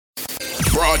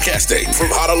Broadcasting from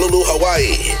Honolulu,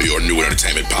 Hawaii. Your new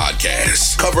entertainment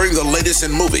podcast. Covering the latest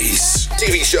in movies,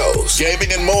 TV shows,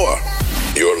 gaming, and more.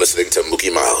 You're listening to Muki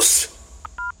Mouse.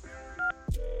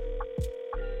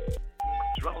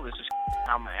 This is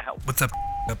how may I help? What's up?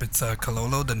 It's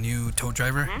Kalolo, the new tow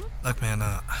driver. Mm-hmm. Look, man,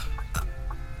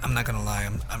 I'm not gonna lie.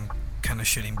 I'm kind of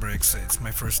shitting bricks. It's my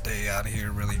first day out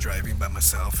here really driving by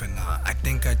myself, and I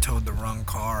think I towed the wrong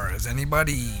car. Has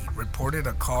anybody reported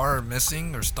a car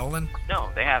missing or stolen? No,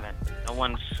 they haven't. No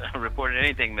one's reported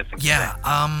anything missing. Yeah,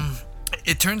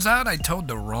 it turns out I towed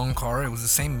the wrong car. It was the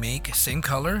same make, same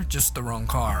color, just the wrong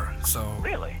car. So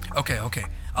Really? Okay.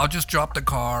 I'll just drop the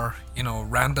car,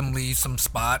 randomly some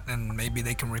spot, and maybe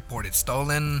they can report it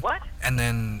stolen. What? And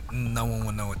then no one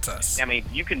will know it's us. I mean,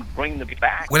 you can bring them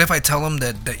back. What if I tell them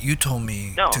that you told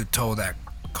me No. to tow that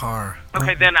car?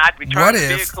 Okay, then I'd return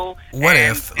the vehicle.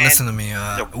 Listen to me,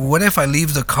 what if I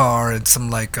leave the car at some,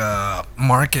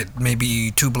 market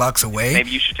maybe 2 blocks away? Maybe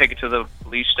you should take it to the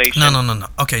police station. No.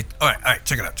 Okay, alright,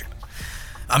 check it out.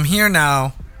 I'm here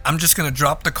now. I'm just gonna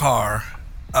drop the car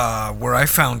where I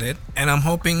found it, and I'm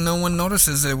hoping no one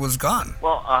notices it was gone.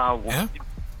 Well, Yeah?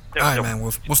 Alright, man,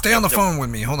 we'll stay on the phone with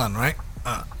me. Hold on, right?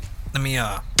 Let me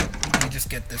just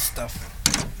get this stuff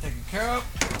taken care of.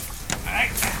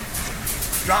 Alright.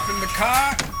 Dropping the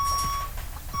car.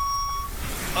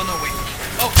 Oh, no, wait.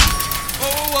 Oh.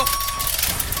 Whoa.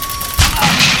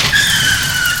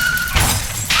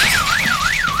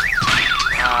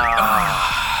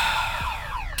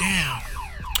 Damn.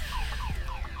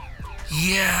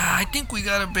 Yeah, I think we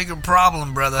got a bigger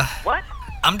problem, brother. What?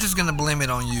 I'm just gonna blame it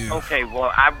on you. Okay,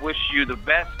 well, I wish you the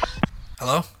best.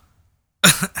 Hello?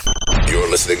 You're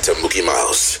listening to Muki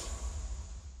Mouse.